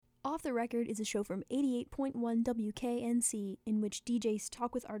Off the Record is a show from 88.1 WKNC in which DJs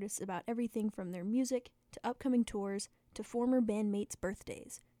talk with artists about everything from their music to upcoming tours to former bandmates'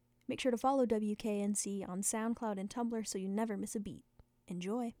 birthdays. Make sure to follow WKNC on SoundCloud and Tumblr so you never miss a beat.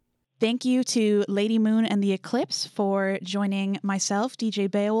 Enjoy. Thank you to Lady Moon and the Eclipse for joining myself,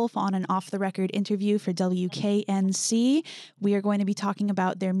 DJ Beowulf, on an off-the-record interview for WKNC. We are going to be talking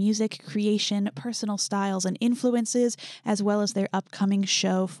about their music creation, personal styles and influences, as well as their upcoming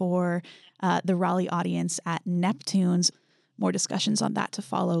show for the Raleigh audience at Neptunes. More discussions on that to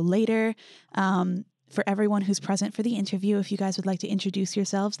follow later. For everyone who's present for the interview, if you guys would like to introduce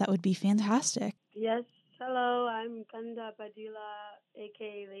yourselves, that would be fantastic. Yes. Hello, I'm Ganda Badila,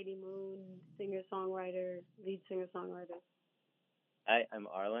 a.k.a. Lady Moon, singer-songwriter, lead singer-songwriter. Hi, I'm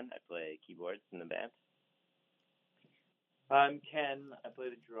Arlen. I play keyboards in the band. I'm Ken. I play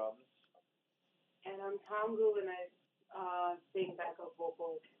the drums. And I'm Tongu, and I sing backup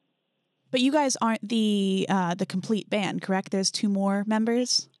vocals. But you guys aren't the complete band, correct? There's two more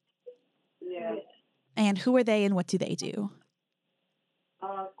members? Yeah. And who are they and what do they do?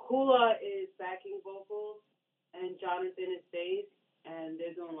 Kula is backing vocals, and Jonathan is bass, and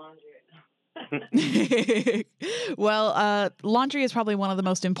they're doing laundry right now. Well, laundry is probably one of the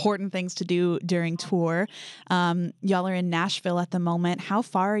most important things to do during tour. Y'all are in Nashville at the moment. How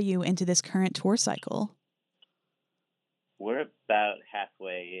far are you into this current tour cycle? We're about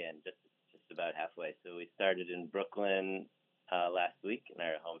halfway in, just about halfway. So we started in Brooklyn last week in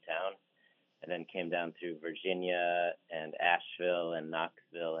our hometown, and then came down through Virginia and Asheville and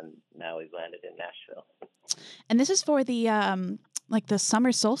Knoxville, and now we've landed in Nashville. And this is for the the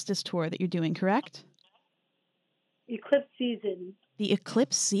summer solstice tour that you're doing, correct? Eclipse season. The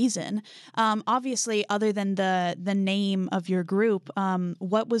Eclipse season. Obviously, other than the name of your group,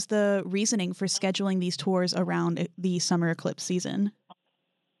 what was the reasoning for scheduling these tours around the summer eclipse season?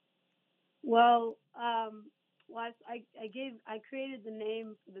 Well, I created the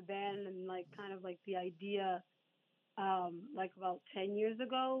name for the band and kind of the idea about 10 years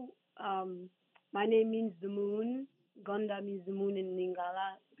ago. My name means the moon. Gonda means the moon in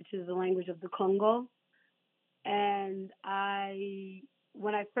Lingala, which is the language of the Congo. And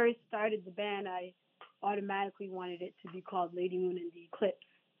when I first started the band, I automatically wanted it to be called Lady Moon and the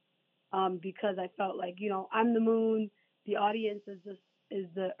Eclipse, because I felt I'm the moon, the audience is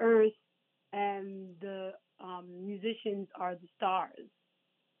the earth, and the musicians are the stars,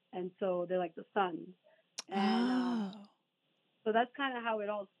 and so they're like the sun. And so that's kind of how it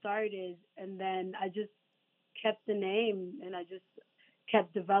all started. And then I just kept the name, and I just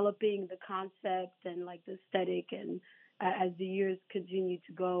kept developing the concept and the aesthetic. And as the years continued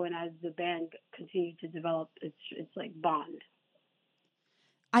to go, and as the band continued to develop, it's like Bond.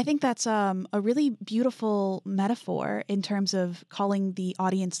 I think that's a really beautiful metaphor in terms of calling the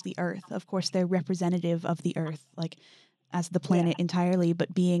audience the Earth. Of course, they're representative of the Earth, as the planet entirely,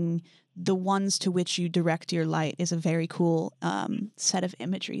 but being the ones to which you direct your light is a very cool set of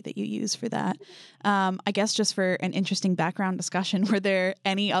imagery that you use for that. I guess just for an interesting background discussion, were there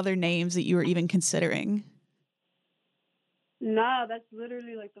any other names that you were even considering? No, that's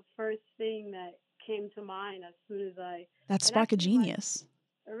literally the first thing that came to mind as soon as I... That spark of genius.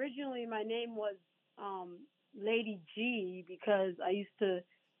 Originally, my name was Lady G, because I used to...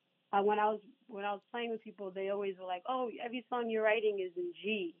 when I was playing with people, they always were like, "Oh, every song you're writing is in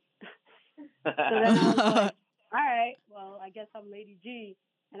G." So then I was like, "All right, well, I guess I'm Lady G."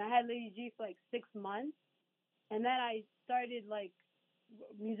 And I had Lady G for 6 months, and then I started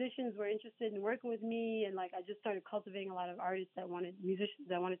musicians were interested in working with me, and I just started cultivating a lot of musicians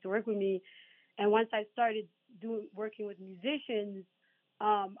that wanted to work with me. And once I started working with musicians,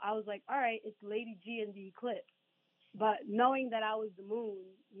 I was like, "All right, it's Lady G and the Eclipse." But knowing that I was the moon,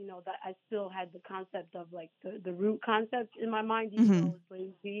 that I still had the concept of the root concept in my mind, even though it was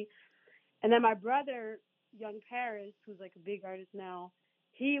Lady G. And then my brother, Young Paris, who's a big artist now,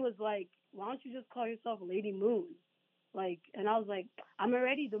 he was like, "Why don't you just call yourself Lady Moon?" And I was like, "I'm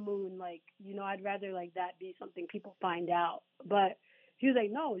already the moon. I'd rather that be something people find out." But he was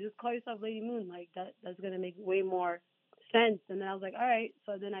like, "No, just call yourself Lady Moon. That's going to make way more sense." And then I was like, "All right."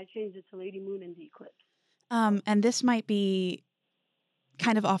 So then I changed it to Lady Moon and the Eclipse. And this might be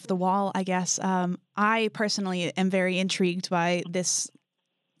kind of off the wall, I guess. I personally am very intrigued by this,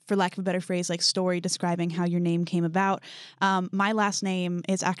 for lack of a better phrase, story describing how your name came about. My last name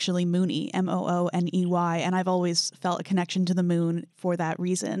is actually Mooney, Mooney, and I've always felt a connection to the moon for that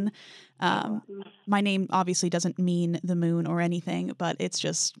reason. My name obviously doesn't mean the moon or anything, but it's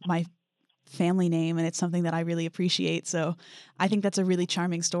just my family name, and it's something that I really appreciate. So I think that's a really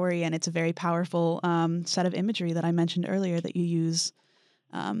charming story, and it's a very powerful set of imagery that I mentioned earlier that you use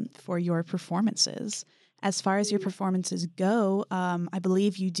for your performances. As far as your performances go, I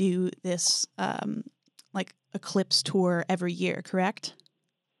believe you do this like eclipse tour every year, correct?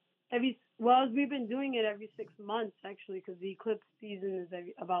 We've been doing it every 6 months actually, because the eclipse season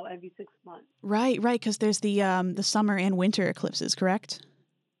is about every 6 months. Right, because there's the summer and winter eclipses, correct?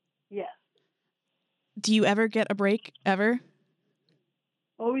 Yes. Do you ever get a break ever?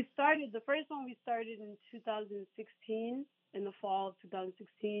 Well, the first one we started in 2016, in the fall of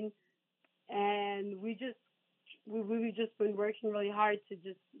 2016, and we've just been working really hard to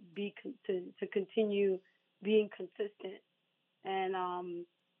just to continue being consistent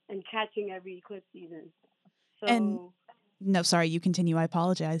and catching every eclipse season. So. No, sorry, you continue. I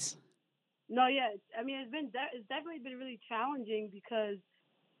apologize. No, yeah, it's definitely been really challenging because,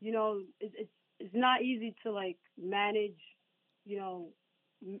 it's not easy to like manage,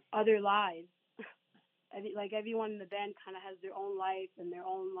 other lives. Everyone in the band kind of has their own life and their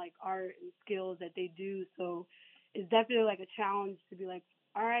own like art and skills that they do. So it's definitely like a challenge to be like,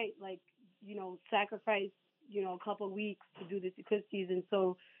 all right, like, sacrifice, a couple of weeks to do this eclipse season.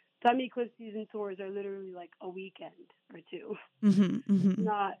 So some eclipse season tours are literally like a weekend or two. Mm-hmm, mm-hmm.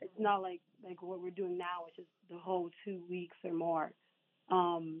 It's not like what we're doing now, which is the whole 2 weeks or more.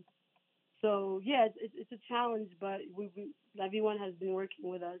 So yeah, it's a challenge, but everyone has been working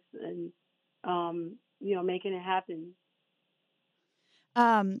with us and making it happen.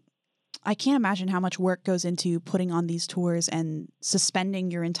 I can't imagine how much work goes into putting on these tours and suspending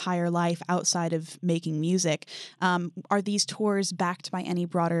your entire life outside of making music. Are these tours backed by any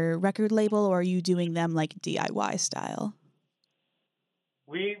broader record label, or are you doing them like DIY style?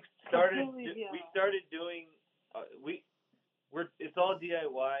 We started doing it's all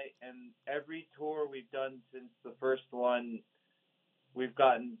DIY, and every tour we've done since the first one, we've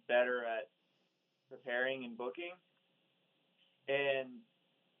gotten better at preparing and booking. And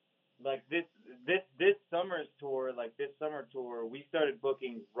like this summer's tour, like this summer tour, we started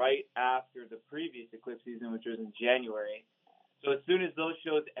booking right after the previous eclipse season, which was in January. So as soon as those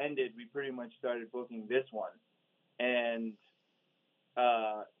shows ended, we pretty much started booking this one. And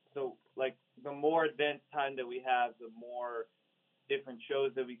so like the more advanced time that we have, the more different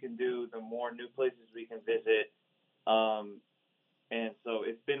shows that we can do, the more new places we can visit. And so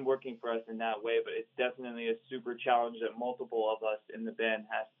it's been working for us in that way, but it's definitely a super challenge that multiple of us in the band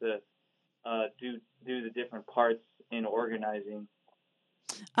has to do the different parts in organizing.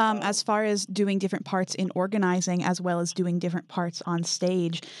 As far as doing different parts in organizing as well as doing different parts on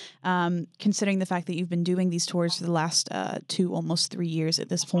stage, considering the fact that you've been doing these tours for the last 2, almost 3 years at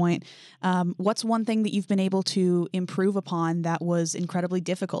this point, what's one thing that you've been able to improve upon that was incredibly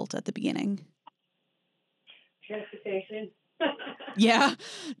difficult at the beginning? Transportation. Yeah,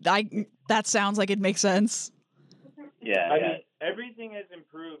 that sounds like it makes sense. Yeah, I mean, everything has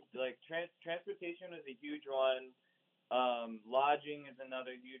improved. Like transportation was a huge one. Lodging is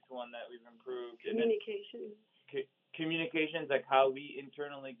another huge one that we've improved. Communication. Communications, like how we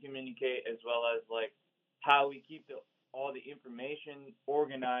internally communicate, as well as like how we keep all the information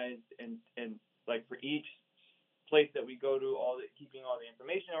organized, and like for each place that we go to, keeping all the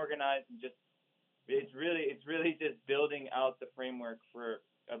information organized, and just it's really just building out the framework for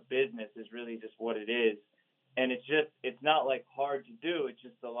a business is really just what it is. And it's not like hard to do. It's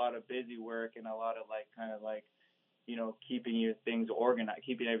just a lot of busy work and a lot of like kind of like, keeping things organized,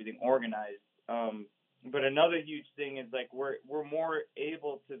 keeping everything organized. But another huge thing is like we're more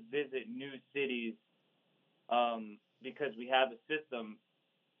able to visit new cities because we have a system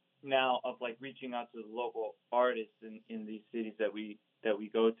now of like reaching out to the local artists in these cities that we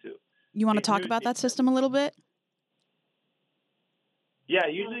go to. You want to talk about that system a little bit? Yeah,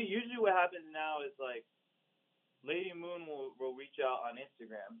 usually what happens now is like Lady Moon will reach out on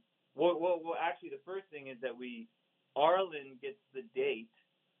Instagram. Well, actually, the first thing is that Arlen gets the date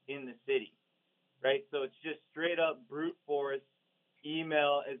in the city, right? So it's just straight up brute force,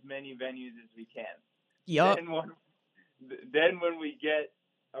 email as many venues as we can. Yup. Then when we get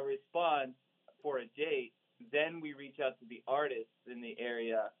a response for a date, then we reach out to the artists in the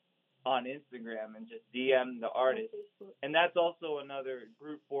area on Instagram and just DM the artist. And that's also another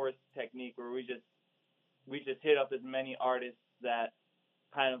brute force technique where we just hit up as many artists that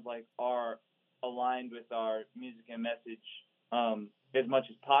kind of like are aligned with our music and message as much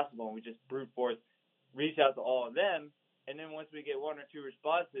as possible. And we just brute force reach out to all of them. And then once we get 1 or 2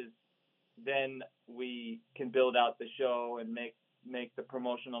 responses, then we can build out the show and make the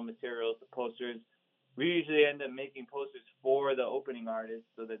promotional materials, the posters. We usually end up making posters for the opening artists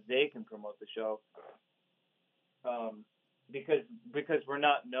so that they can promote the show. Because we're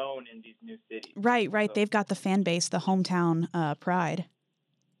not known in these new cities. Right. So. They've got the fan base, the hometown pride.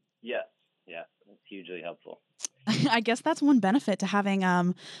 hugely helpful. I guess that's one benefit to having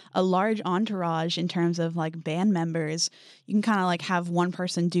a large entourage in terms of like band members. You can kind of like have one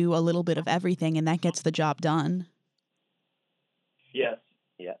person do a little bit of everything, and that gets the job done. Yes.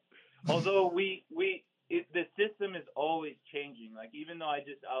 Yeah. Although the system is always changing. Like even though we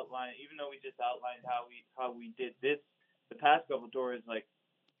just outlined how we did this the past couple tours, like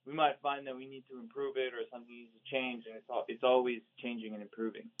we might find that we need to improve it or something needs to change, and it's always changing and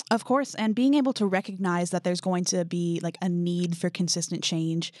improving. Of course, and being able to recognize that there's going to be like a need for consistent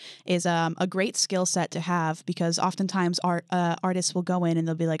change is a great skill set to have, because oftentimes artists will go in and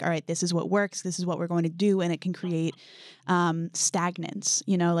they'll be like, all right, this is what works, this is what we're going to do, and it can create stagnance,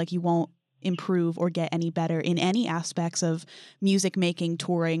 like you won't improve or get any better in any aspects of music making,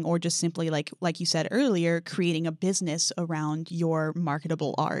 touring, or just simply like you said earlier, creating a business around your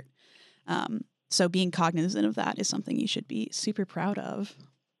marketable art. So being cognizant of that is something you should be super proud of.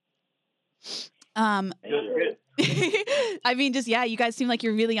 I mean, you guys seem like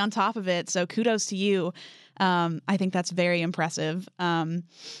you're really on top of it. So kudos to you. I think that's very impressive.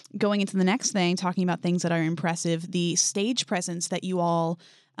 Going into the next thing, talking about things that are impressive, the stage presence that you all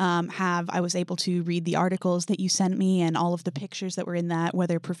have. I was able to read the articles that you sent me and all of the pictures that were in that,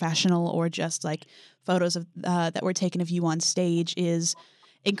 whether professional or just like photos of that were taken of you on stage, is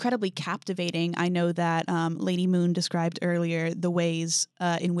incredibly captivating. I know that Lady Moon described earlier the ways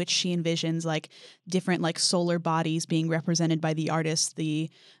in which she envisions like different like solar bodies being represented by the artist, the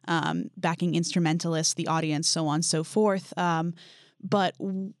backing instrumentalist, the audience, so on and so forth. But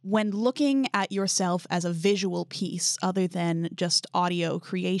when looking at yourself as a visual piece other than just audio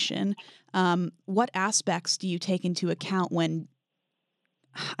creation, what aspects do you take into account when,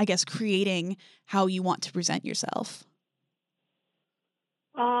 I guess, creating how you want to present yourself?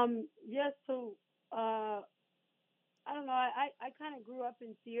 Yeah, so I don't know. I kind of grew up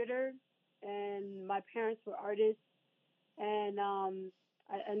in theater, and my parents were artists, and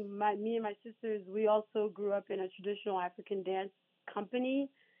me and my sisters, we also grew up in a traditional African dance company,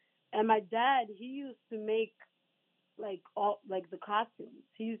 and my dad, he used to make like all like the costumes.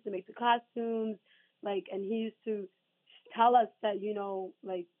 He used to make the costumes, like, and he used to tell us that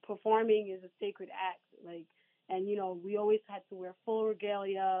like performing is a sacred act, like, and we always had to wear full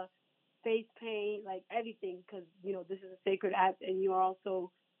regalia, face paint, like everything, because this is a sacred act, and you are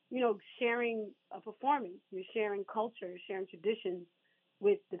also sharing a performance, you're sharing culture, sharing traditions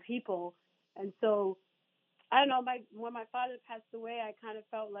with the people. And so I don't know, when my father passed away, I kind of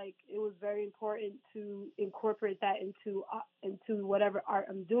felt like it was very important to incorporate that into whatever art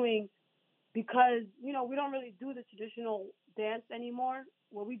I'm doing, because we don't really do the traditional dance anymore.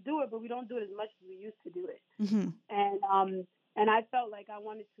 Well, we do it, but we don't do it as much as we used to do it. Mm-hmm. And I felt like I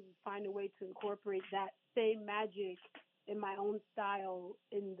wanted to find a way to incorporate that same magic in my own style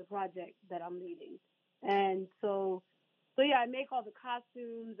in the project that I'm leading. And so yeah, I make all the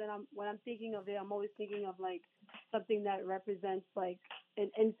costumes, and when I'm thinking of it, I'm always thinking of like something that represents like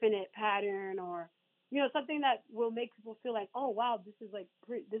an infinite pattern, or something that will make people feel like, oh wow, this is like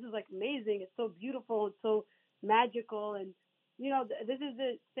amazing, it's so beautiful, it's so magical. And this is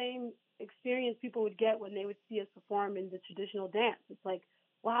the same experience people would get when they would see us perform in the traditional dance. It's like,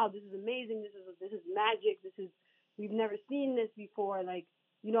 wow, this is amazing, this is magic, we've never seen this before. Like,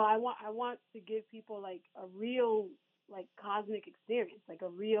 I want to give people like a real like cosmic experience, like a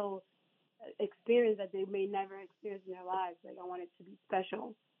real experience that they may never experience in their lives. Like, I want it to be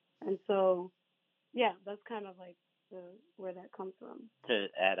special. And so yeah, that's kind of like where that comes from. To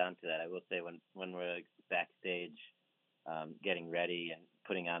add on to that, I will say when we're backstage getting ready and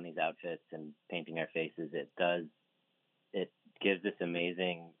putting on these outfits and painting our faces, it gives this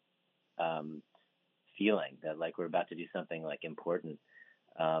amazing feeling that like we're about to do something like important.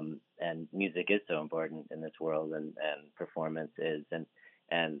 And music is so important in this world, and performance is,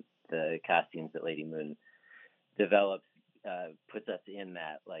 and the costumes that Lady Moon develops puts us in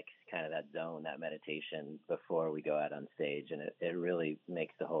that like kind of that zone, that meditation before we go out on stage, and it really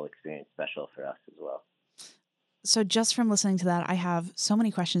makes the whole experience special for us as well. So just from listening to that, I have so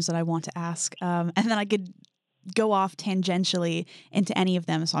many questions that I want to ask, and then I could go off tangentially into any of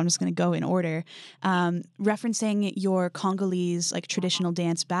them, so I'm just going to go in order. Referencing your Congolese like traditional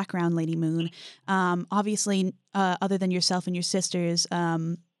dance background, Lady Moon, obviously other than yourself and your sisters,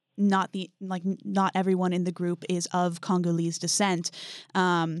 not everyone in the group is of Congolese descent.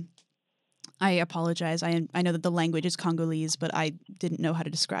 I apologize. I know that the language is Congolese, but I didn't know how to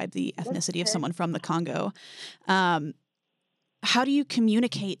describe the ethnicity of someone from the Congo. How do you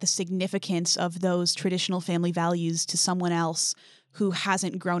communicate the significance of those traditional family values to someone else who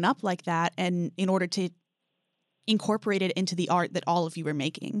hasn't grown up like that, and in order to incorporate it into the art that all of you are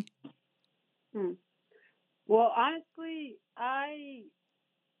making? Hmm. Well, honestly,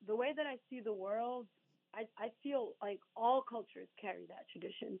 the way that I see the world, I feel like all cultures carry that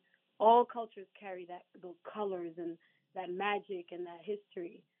tradition. All cultures carry that those colors and that magic and that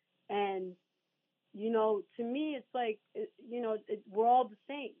history. And to me, it's like we're all the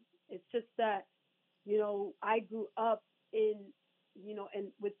same. It's just that I grew up in and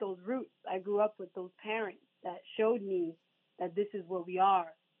with those roots. I grew up with those parents that showed me that this is where we are,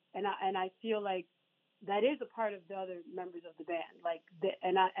 and I feel like that is a part of the other members of the band. Like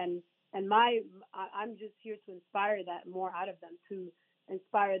I'm just here to inspire that more out of them, to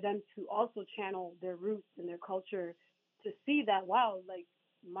inspire them to also channel their roots and their culture, to see that wow, like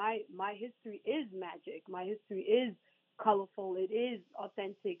my history is magic. My history is colorful. It is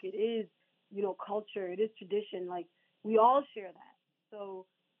authentic. It is culture. It is tradition. Like we all share that. So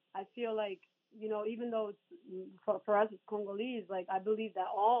I feel like even though it's for us it's Congolese, like I believe that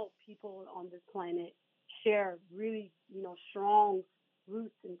all people on this planet share really strong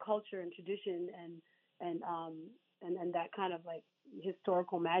roots and culture and tradition and that kind of like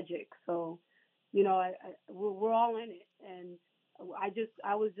historical magic. So we're all in it, and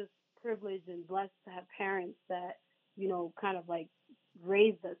I was just privileged and blessed to have parents that kind of like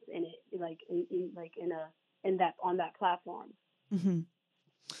raised us in it, like in that on that platform. Hmm.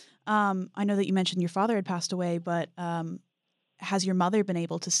 I know that you mentioned your father had passed away, but has your mother been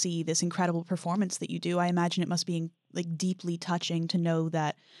able to see this incredible performance that you do? I imagine it must be like deeply touching to know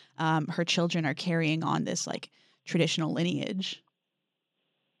that her children are carrying on this like traditional lineage.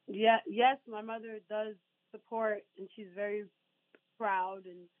 Yeah, yes, my mother does support, and she's very proud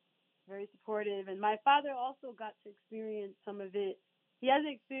and very supportive. And my father also got to experience some of it. He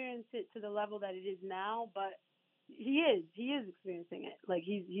hasn't experienced it to the level that it is now, but he is experiencing it. Like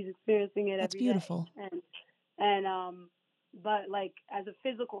he's experiencing it That's every day. beautiful. And but like as a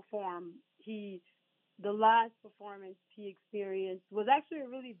physical form, the last performance he experienced was actually a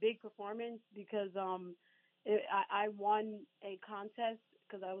really big performance because I won a contest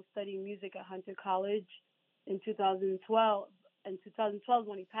because I was studying music at Hunter College in 2012. In 2012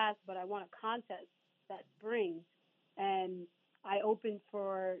 when he passed, but I won a contest that spring, and I opened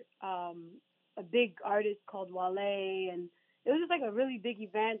for a big artist called Wale, and it was just like a really big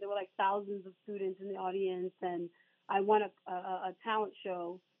event. There were like thousands of students in the audience, and I won a talent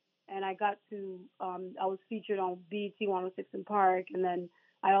show, and I got to I was featured on BET 106 in Park, and then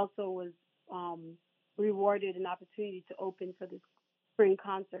I also was rewarded an opportunity to open for this spring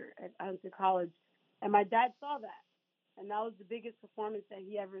concert at Hunter College, and my dad saw that, and that was the biggest performance that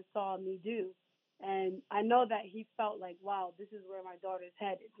he ever saw me do. And I know that he felt like, wow, this is where my daughter's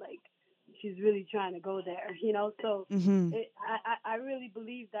headed. Like, she's really trying to go there. So Mm-hmm. I really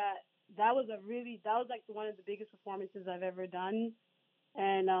believe that that was like one of the biggest performances I've ever done,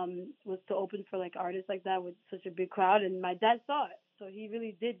 and was to open for like artists like that with such a big crowd. And my dad saw it, so he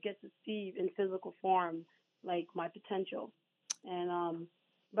really did get to see in physical form like my potential. And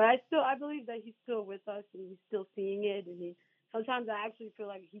but I believe that he's still with us and he's still seeing it. And sometimes I actually feel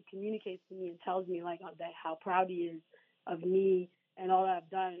like he communicates to me and tells me like that how proud he is of me and all that I've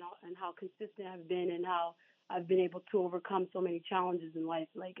done, and how consistent I've been, and how I've been able to overcome so many challenges in life,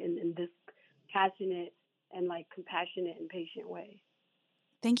 like in this passionate and like compassionate and patient way.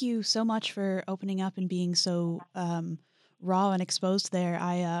 Thank you so much for opening up and being so raw and exposed there.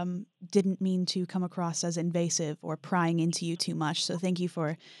 I didn't mean to come across as invasive or prying into you too much. So thank you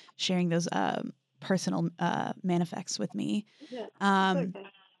for sharing those personal manifests with me. Yeah, Um, okay.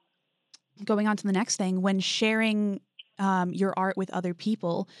 Going on to the next thing, when sharing your art with other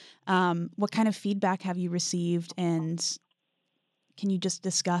people, what kind of feedback have you received? And can you just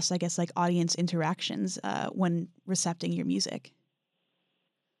discuss, I guess, like audience interactions when recepting your music?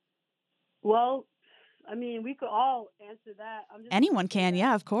 Well, I mean, we could all answer that. I'm just gonna Anyone say can, that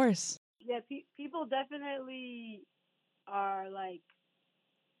yeah, of course. yeah, people definitely are like,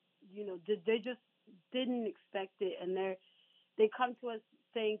 they just didn't expect it, and they come to us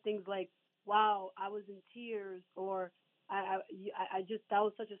saying things like, "Wow, I was in tears," or I just that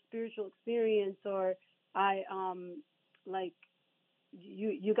was such a spiritual experience," or I like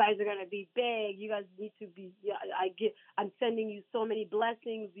you guys are gonna be big. You guys need to be. Yeah, I'm sending you so many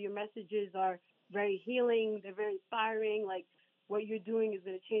blessings. Your messages are very healing. They're very inspiring. Like what you're doing is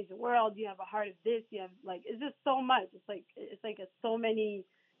gonna change the world. You have a heart of this. You have like it's just so much. It's like so many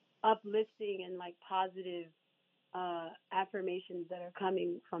uplifting and like positive affirmations that are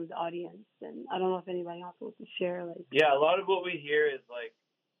coming from the audience. And I don't know if anybody else wants to share. Like Yeah, a lot of what we hear is like,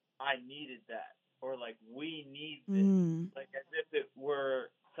 I needed that, or like, we need this, Mm. like as if it were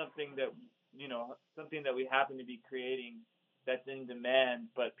something that something that we happen to be creating that's in demand,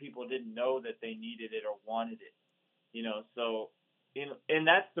 but people didn't know that they needed it or wanted it. So and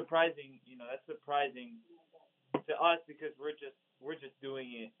that's surprising. That's surprising to us because we're just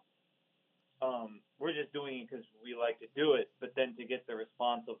doing it. We're just doing it because we like to do it. But then to get the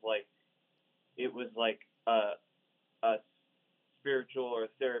response of like it was like a spiritual or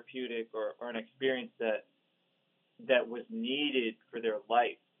therapeutic or an experience that was needed for their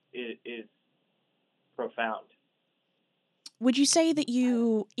life is profound. Would you say that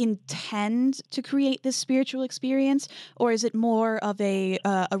you intend to create this spiritual experience, or is it more of a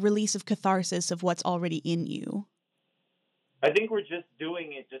release of catharsis of what's already in you? I think we're just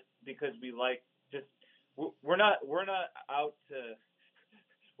doing it just because we like. We're not out to.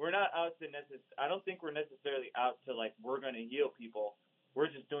 We're not out to I don't think we're necessarily out to like we're going to heal people.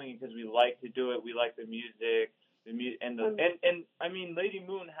 We're just doing it because we like to do it. We like the music, and I mean, Lady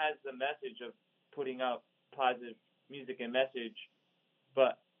Moon has the message of putting out positive music and message,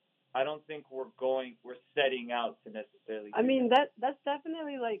 but I don't think we're setting out to necessarily. I mean, that's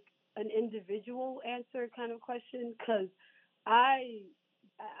definitely like an individual answer kind of question, because I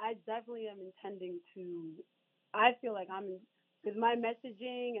definitely am intending to. I feel like with my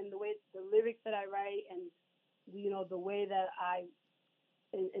messaging and the lyrics that I write, and the way that I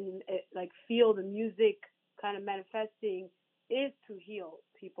like feel the music kind of manifesting, is to heal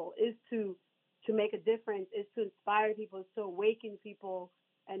people, is to make a difference, is to inspire people, is to awaken people,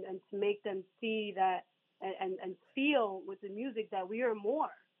 and to make them see that and feel with the music that we are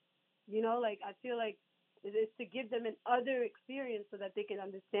more. Like I feel like it's to give them an other experience so that they can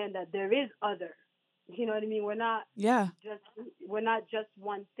understand that there is other. You know what I mean? We're not just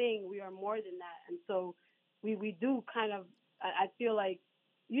one thing. We are more than that. And so we do kind of, I feel like,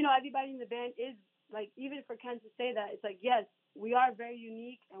 everybody in the band is like, even for Ken to say that, it's like, yes, we are very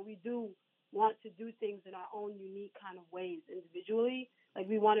unique, and we do want to do things in our own unique kind of ways individually. Like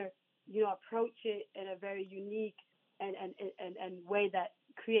we want to, approach it in a very unique and way that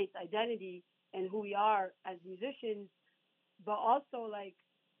creates identity and who we are as musicians. But also, like,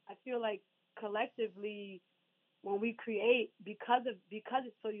 I feel like collectively, when we create, because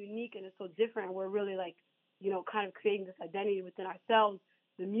it's so unique and it's so different, we're really like, kind of creating this identity within ourselves.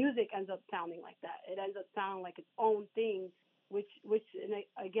 The music ends up sounding like that. It ends up sounding like its own thing, which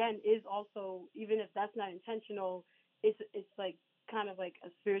again is also, even if that's not intentional, it's like kind of like a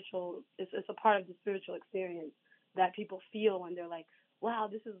spiritual. It's a part of the spiritual experience that people feel when they're like, wow,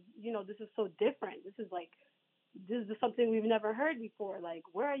 this is so different. This is something we've never heard before. Like,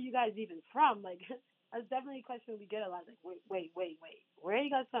 where are you guys even from? Like, that's definitely a question we get a lot. Like, wait, where are you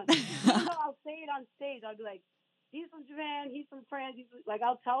guys from? Even though I'll say it on stage, I'll be like, he's from Japan, he's from France. Like,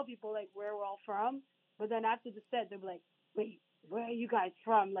 I'll tell people like where we're all from, but then after the set, they'll be like, wait, where are you guys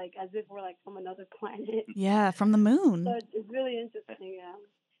from? Like, as if we're like from another planet. Yeah, from the moon. So it's really interesting. Yeah.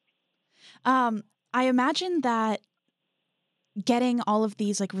 I imagine that getting all of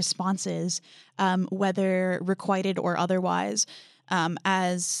these like responses, whether requited or otherwise,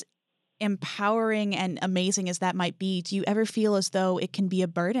 as empowering and amazing as that might be, do you ever feel as though it can be a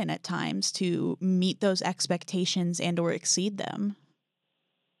burden at times to meet those expectations and or exceed them?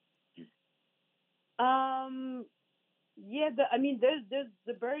 Yeah, there's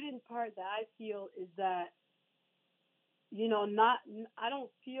the burden part that I feel is that, I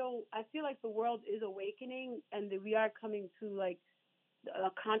feel like the world is awakening, and that we are coming to like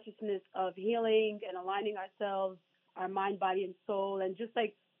a consciousness of healing and aligning ourselves, our mind, body, and soul, and just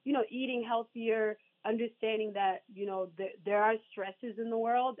like, eating healthier, understanding that, there are stresses in the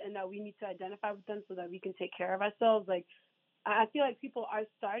world, and that we need to identify with them so that we can take care of ourselves. Like, I feel like people are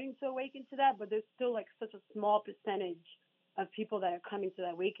starting to awaken to that, but there's still like such a small percentage of people that are coming to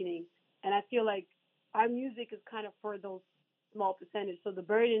that awakening. And I feel like our music is kind of for those small percentage. So the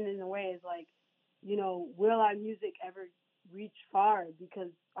burden in a way is like, will our music ever reach far? Because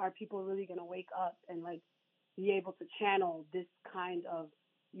are people really going to wake up and like be able to channel this kind of,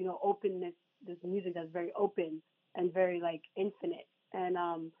 openness, this music that's very open and very like infinite. And,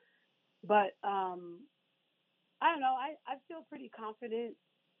 I don't know. I feel pretty confident,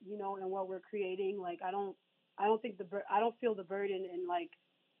 in what we're creating. Like, I don't think I don't feel the burden in like,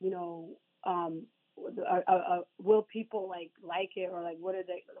 will people like it, or like what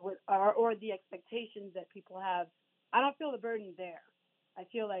are or the expectations that people have. I don't feel the burden there. I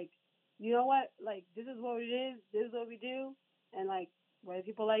feel like, you know what, like this is what it is. This is what we do, and like whether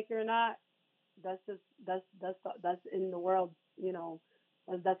people like it or not, that's in the world.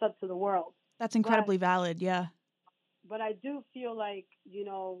 That's up to the world. That's incredibly valid. Yeah. But I do feel like,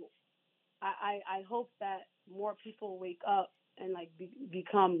 I hope that more people wake up and like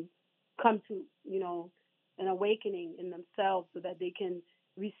come to, an awakening in themselves so that they can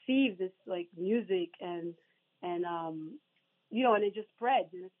receive this like music and and it just spreads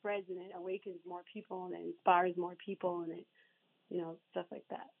and it spreads and it awakens more people and it inspires more people and it stuff like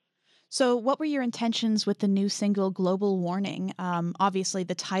that. So, what were your intentions with the new single Global Warning? Obviously,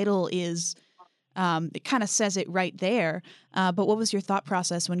 the title is, it kind of says it right there, but what was your thought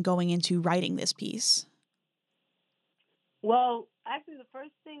process when going into writing this piece? Well, actually, the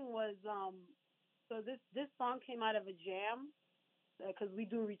first thing was so this song came out of a jam because we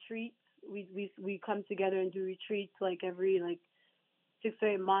do retreats. We come together and do retreats like every 6 or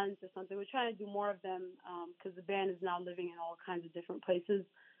 8 months or something. We're trying to do more of them because the band is now living in all kinds of different places.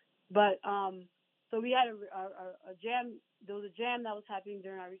 But so we had a jam. There was a jam that was happening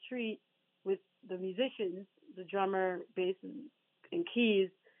during our retreat with the musicians, the drummer, bass, and keys.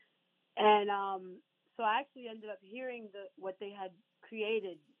 And so I actually ended up hearing what they had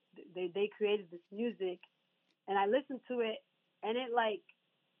created. They created this music, and I listened to it, and it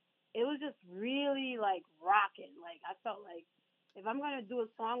was just really rocking. Like I felt like if I'm gonna do a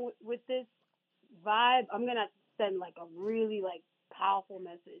song with this vibe, I'm gonna send a really powerful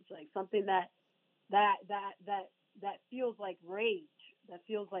message, like something that feels like rage, that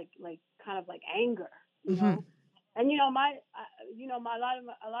feels like kind of like anger, you Mm-hmm. know. And a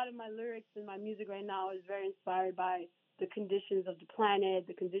lot of my lyrics and my music right now is very inspired by the conditions of the planet,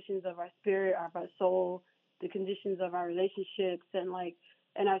 the conditions of our spirit, of our soul, the conditions of our relationships, and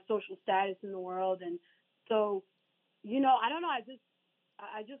our social status in the world. And so, I don't know. I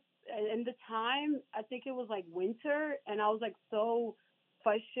just, in the time, I think it was winter, and I was so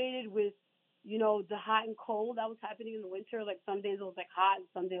frustrated with, the hot and cold that was happening in the winter. Like some days it was hot, and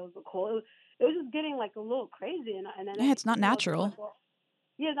some days it was cold. It was just getting a little crazy, and then Yeah, it's not natural.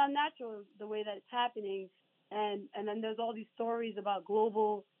 Yeah, it's not natural the way that it's happening, and then there's all these stories about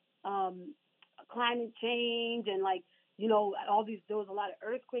global climate change and all these. There was a lot of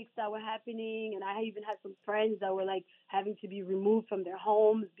earthquakes that were happening, and I even had some friends that were having to be removed from their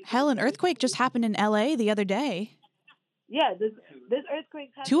homes. Hell, an earthquake just happened in LA the other day. Yeah, there's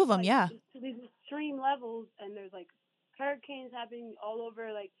earthquakes happening. 2 of them, yeah. To these extreme levels, and there's hurricanes happening all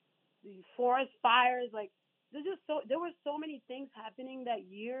over, the forest fires. There were so many things happening that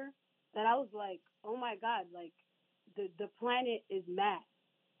year that I was like, oh my God, the planet is mad.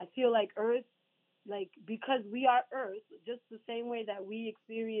 I feel like Earth, because we are Earth, just the same way that we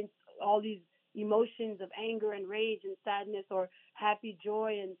experience all these emotions of anger and rage and sadness or happy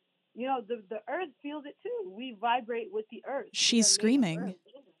joy and the earth feels it too. We vibrate with the earth. She's screaming.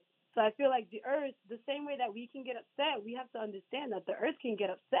 So I feel like the earth, the same way that we can get upset, we have to understand that the earth can get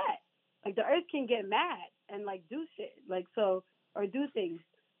upset. The earth can get mad and do shit, or do things.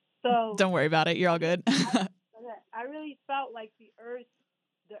 So don't worry about it. You're all good. I really felt like the earth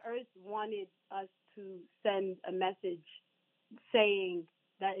wanted us to send a message saying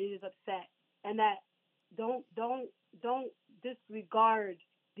that it is upset and that don't disregard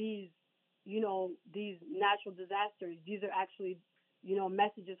these these natural disasters. These are actually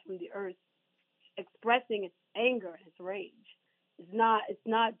messages from the earth expressing its anger and its rage. It's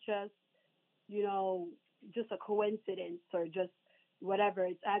not just just a coincidence or just whatever.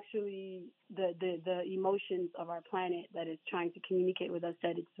 It's actually the emotions of our planet that is trying to communicate with us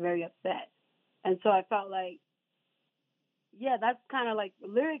that it's very upset. And so I felt like, yeah, that's kind of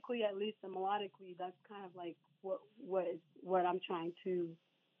lyrically at least and melodically, that's kind of what I'm trying to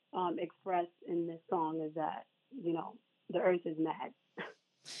express in this song is that the earth is mad.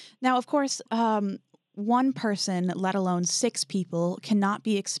 Now, of course, one person, let alone 6 people, cannot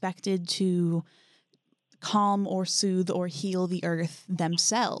be expected to calm or soothe or heal the earth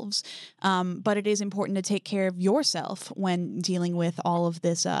themselves. But it is important to take care of yourself when dealing with all of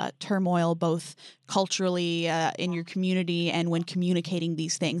this turmoil, both culturally in your community and when communicating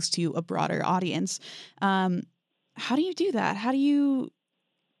these things to a broader audience. How do you do that? How do you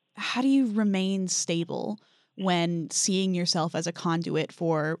remain stable when seeing yourself as a conduit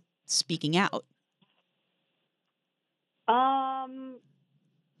for speaking out?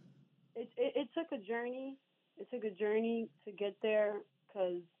 It took a journey. It took a journey to get there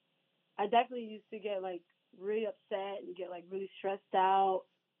because I definitely used to get really upset and get really stressed out,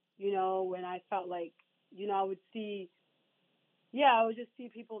 when I felt I would see, I would just see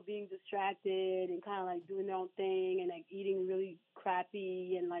people being distracted and kind of doing their own thing and eating really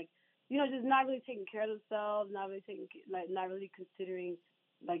crappy and just not really taking care of themselves, not really considering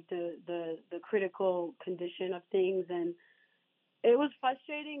the critical condition of things. And it was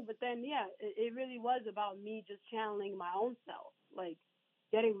frustrating, but then it really was about me just channeling my own self,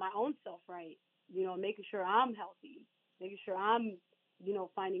 getting my own self right, making sure I'm healthy, making sure I'm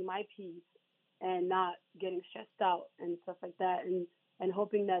finding my peace, and not getting stressed out and stuff like that, and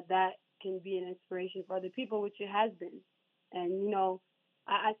hoping that that can be an inspiration for other people, which it has been. And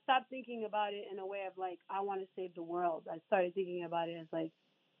I stopped thinking about it in a way of like I want to save the world. I started thinking about it as like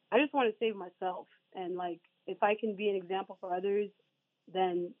I just want to save myself, and like if I can be an example for others,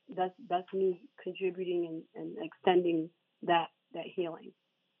 then that's me contributing and extending that healing.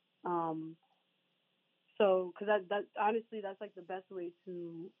 Um, so, because that honestly, that's like the best way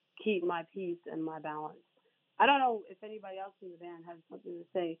to keep my peace and my balance. I don't know if anybody else in the band has something to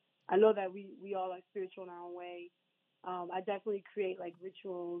say. I know that we all are spiritual in our own way. I definitely create like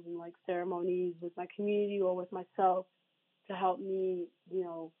rituals and like ceremonies with my community or with myself to help me,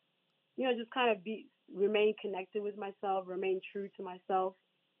 just kind of remain connected with myself, remain true to myself.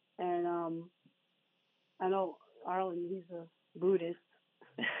 And I know Arlen, he's a Buddhist.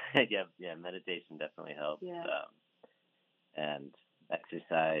 yeah, meditation definitely helps. Yeah. And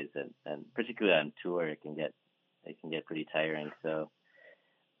exercise, and particularly on tour, it can get pretty tiring. So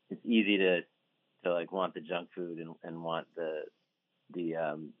it's easy to like want the junk food and want the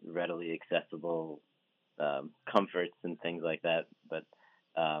readily accessible comforts and things like that. But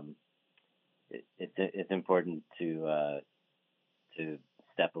it's important to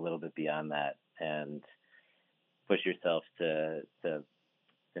step a little bit beyond that and push yourself to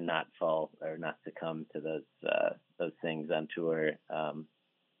not fall or not succumb to those things on tour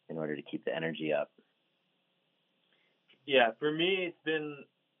in order to keep the energy up. Yeah, for me, it's been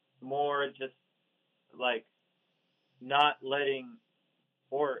more just like not letting,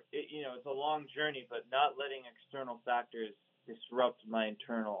 it's a long journey, but not letting external factors disrupt my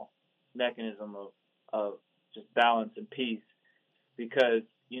internal mechanism of just balance and peace. Because,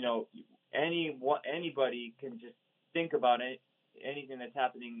 anybody can just think about anything that's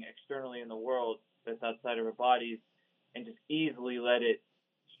happening externally in the world that's outside of our bodies and just easily let it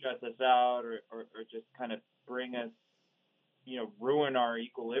stress us out or just kind of bring us, ruin our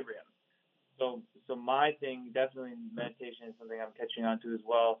equilibrium. So my thing, definitely meditation is something I'm catching on to as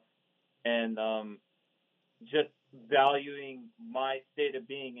well. And just valuing my state of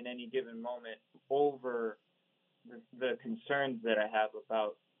being in any given moment over the concerns that I have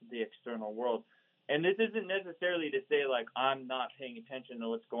about the external world. And this isn't necessarily to say like I'm not paying attention to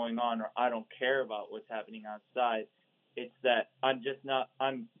what's going on or I don't care about what's happening outside. It's that I'm just not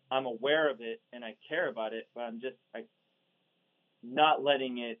I'm aware of it and I care about it, but I'm just not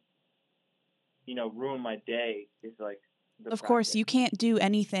letting it ruin my day is like the Of course, practice. you can't do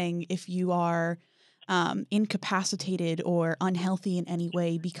anything if you are incapacitated or unhealthy in any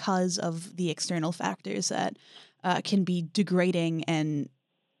way because of the external factors that can be degrading, and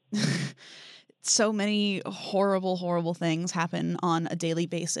so many horrible, horrible things happen on a daily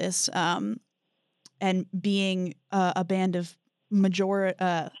basis. And being a band of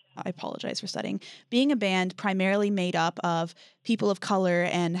I apologize for stuttering. Being a band primarily made up of people of color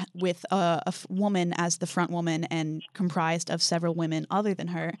and with a woman as the front woman and comprised of several women other than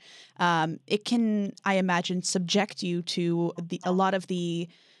her, it can, I imagine, subject you to a lot of the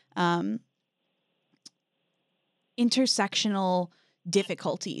intersectional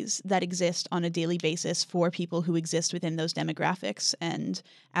difficulties that exist on a daily basis for people who exist within those demographics. And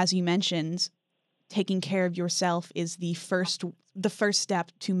as you mentioned, taking care of yourself is the first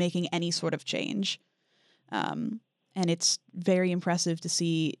step to making any sort of change. And it's very impressive to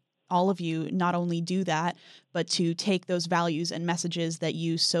see all of you not only do that, but to take those values and messages that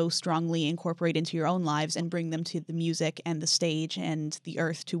you so strongly incorporate into your own lives and bring them to the music and the stage and the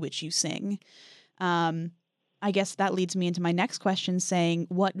earth to which you sing. I guess that leads me into my next question, saying,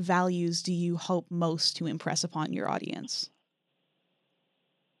 what values do you hope most to impress upon your audience?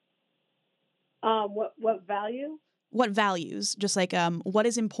 What value? What values? Just like, what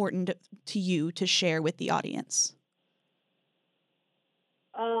is important to you to share with the audience?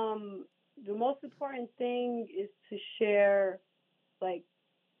 The most important thing is to share, like,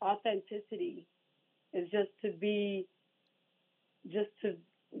 authenticity. Is just to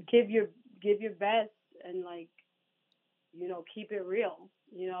give your best and like, keep it real.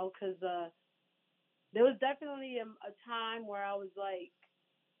 Because there was definitely a time where I was like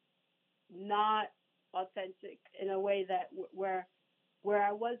not authentic in a way that where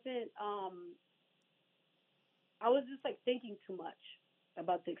I wasn't I was just like thinking too much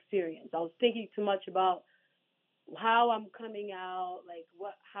about the experience. I was thinking too much about how I'm coming out, like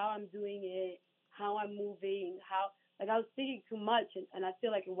how I'm doing it, how I'm moving, like I was thinking too much, and I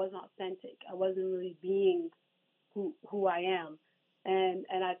feel like it wasn't authentic. I wasn't really being who I am. And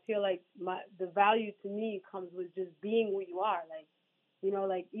I feel like the value to me comes with just being who you are. Like,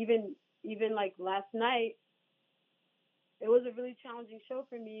 like even like last night, it was a really challenging show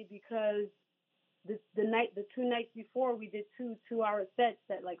for me because the 2 nights before we did 2 2-hour sets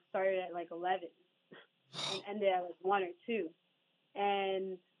that like started at like 11 and ended at like 1 or 2.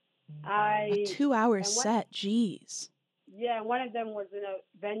 And A I 2-hour and one set, jeez. yeah, one of them was in a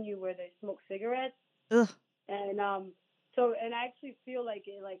venue where they smoke cigarettes. Ugh. And so and I actually feel like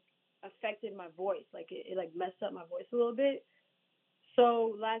it like affected my voice, like it like messed up my voice a little bit.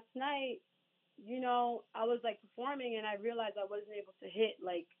 So last night, I was like performing and I realized I wasn't able to hit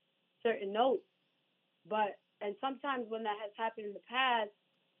like certain notes. But and sometimes when that has happened in the past,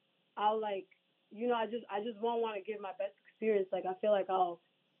 I'll like, I just won't want to give my best experience. Like I feel like I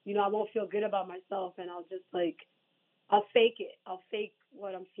won't feel good about myself, and I'll just like, I'll fake it. I'll fake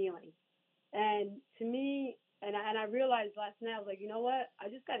what I'm feeling. And to me, and I realized last night, I was like, you know what? I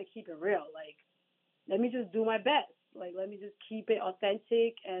just got to keep it real. Like, let me just do my best. Like, let me just keep it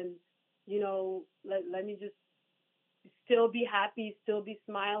authentic, and let me just still be happy, still be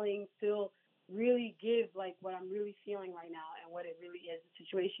smiling, still really give like what I'm really feeling right now and what it really is, the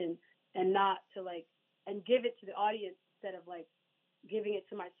situation, and not to like, and give it to the audience instead of like giving it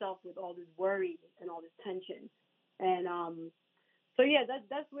to myself with all this worry and all this tension. And so yeah,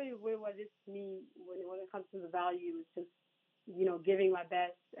 that's really what it is to me when it comes to the value, is just giving my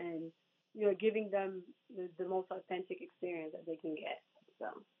best, and giving them the most authentic experience that they can get.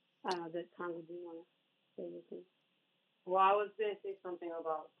 So I don't know, that Tom, do you want to say anything? Well, I was going to say something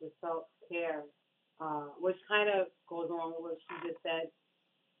about the self-care, which kind of goes along with what she just said.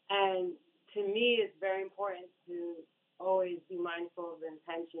 And to me, it's very important to always be mindful of the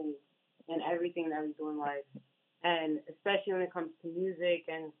intention in everything that we do in life. And especially when it comes to music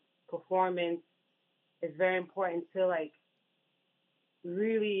and performance, it's very important to like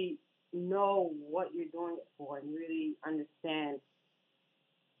really know what you're doing it for and really understand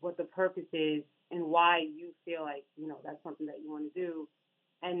what the purpose is and why you feel like, that's something that you want to do,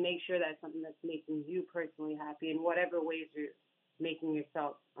 and make sure that's something that's making you personally happy in whatever ways you're making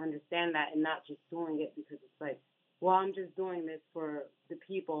yourself understand that, and not just doing it because it's like, well, I'm just doing this for the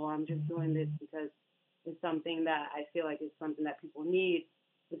people. I'm just doing this because it's something that I feel like it's something that people need.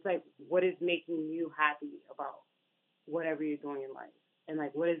 It's like, what is making you happy about whatever you're doing in life? And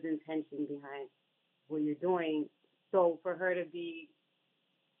like, what is the intention behind what you're doing? So for her to be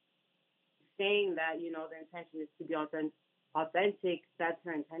saying that, the intention is to be authentic, that's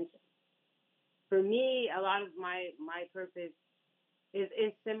her intention. For me, a lot of my purpose is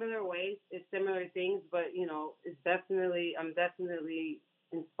in similar ways, it's similar things, but, I'm definitely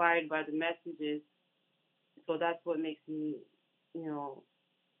inspired by the messages. So that's what makes me,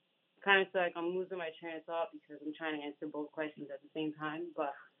 kind of feel like I'm losing my train of thought because I'm trying to answer both questions at the same time.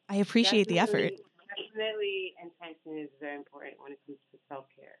 But I appreciate the effort. Definitely, intention is very important when it comes to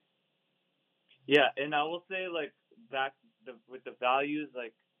self-care. Yeah, and I will say, like, with the values,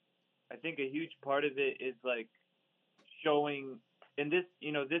 like, I think a huge part of it is like showing, and this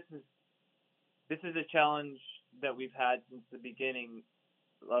is a challenge that we've had since the beginning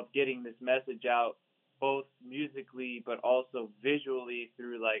of getting this message out, both musically but also visually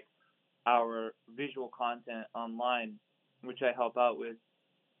through like our visual content online, which I help out with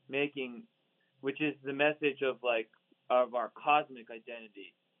making, which is the message of like of our cosmic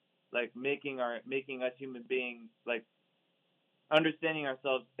identity, like making us human beings, like understanding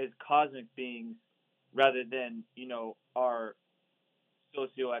ourselves as cosmic beings rather than, our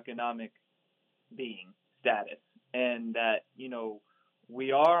socioeconomic being status. And that,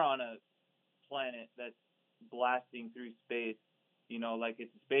 we are on a planet that's blasting through space, like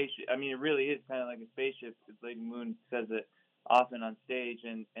it's a spaceship. I mean, it really is kind of like a spaceship. Lady Moon says it often on stage,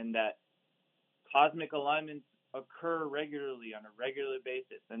 and that cosmic alignments occur regularly on a regular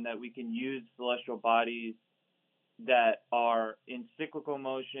basis, and that we can use celestial bodies that are in cyclical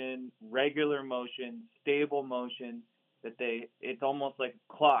motion, regular motion, stable motion, that it's almost like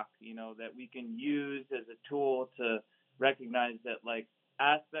a clock, that we can use as a tool to recognize that like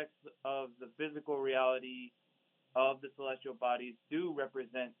aspects of the physical reality of the celestial bodies do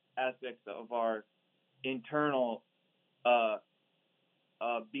represent aspects of our internal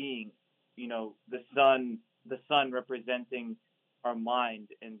being, the sun representing our mind,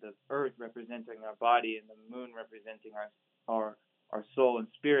 and the earth representing our body, and the moon representing our soul and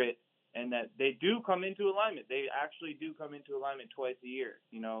spirit, and that they do come into alignment. They actually do come into alignment twice a year,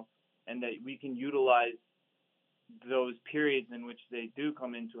 and that we can utilize those periods in which they do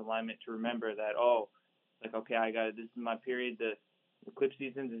come into alignment to remember that, like, okay, this is my period, the eclipse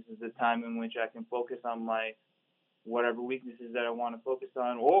season. This is the time in which I can focus on my whatever weaknesses that I want to focus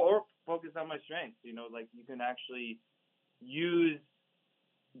on, or focus on my strengths. Like you can actually use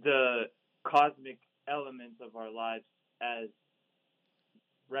the cosmic elements of our lives as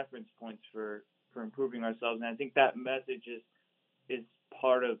reference points for for improving ourselves. And I think that message is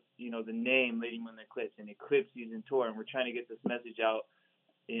part of, the name Lady Moon Eclipse and Eclipse Season Tour. And we're trying to get this message out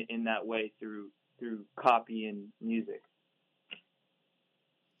in that way through copy and music.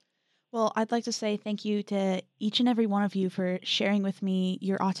 Well, I'd like to say thank you to each and every one of you for sharing with me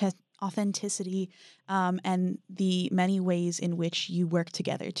your authenticity and the many ways in which you work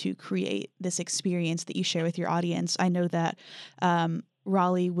together to create this experience that you share with your audience. I know that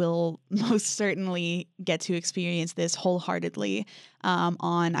Raleigh will most certainly get to experience this wholeheartedly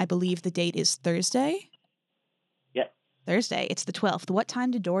on, I believe the date is Thursday? Yeah. Thursday. It's the 12th. What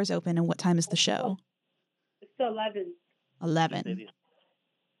time do doors open and what time is the show? It's the 11th. 11.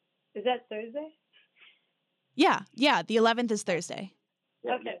 Is that Thursday? Yeah. The 11th is Thursday.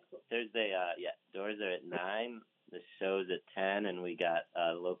 Yeah, Okay. yeah. Thursday, doors are at 9, the show's at 10, and we got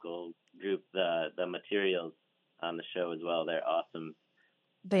a local group, the Materials, on the show as well. They're awesome.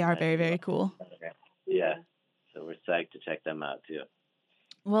 They are very, very cool. Yeah. So we're psyched to check them out too.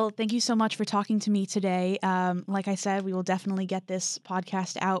 Well, thank you so much for talking to me today. Like I said, we will definitely get this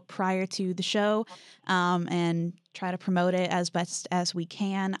podcast out prior to the show and try to promote it as best as we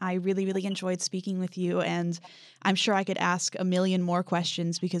can. I really, really enjoyed speaking with you, and I'm sure I could ask a million more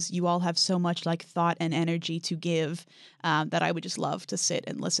questions because you all have so much thought and energy to give that I would just love to sit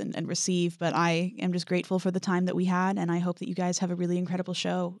and listen and receive. But I am just grateful for the time that we had, and I hope that you guys have a really incredible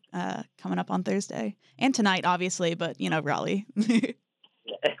show coming up on Thursday and tonight, obviously, but Raleigh.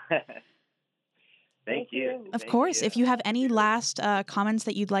 Thank you. Of course. If you have any last comments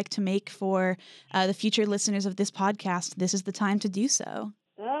that you'd like to make for the future listeners of this podcast, this is the time to do so.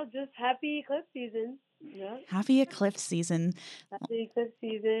 Oh, just happy eclipse season. Yeah. Happy eclipse season. Happy eclipse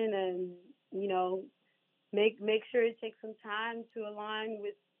season, and make sure it takes some time to align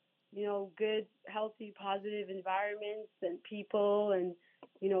with good, healthy, positive environments and people and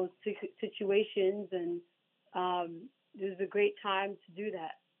situations, and this is a great time to do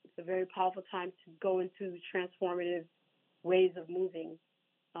that. It's a very powerful time to go into transformative ways of moving.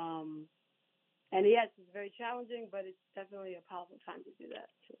 And yes, it's very challenging, but it's definitely a powerful time to do that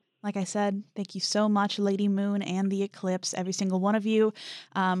too. Like I said, thank you so much, Lady Moon and the Eclipse, every single one of you.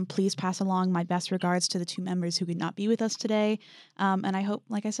 Please pass along my best regards to the 2 members who could not be with us today. And I hope,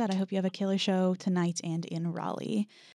 like I said, I hope you have a killer show tonight and in Raleigh.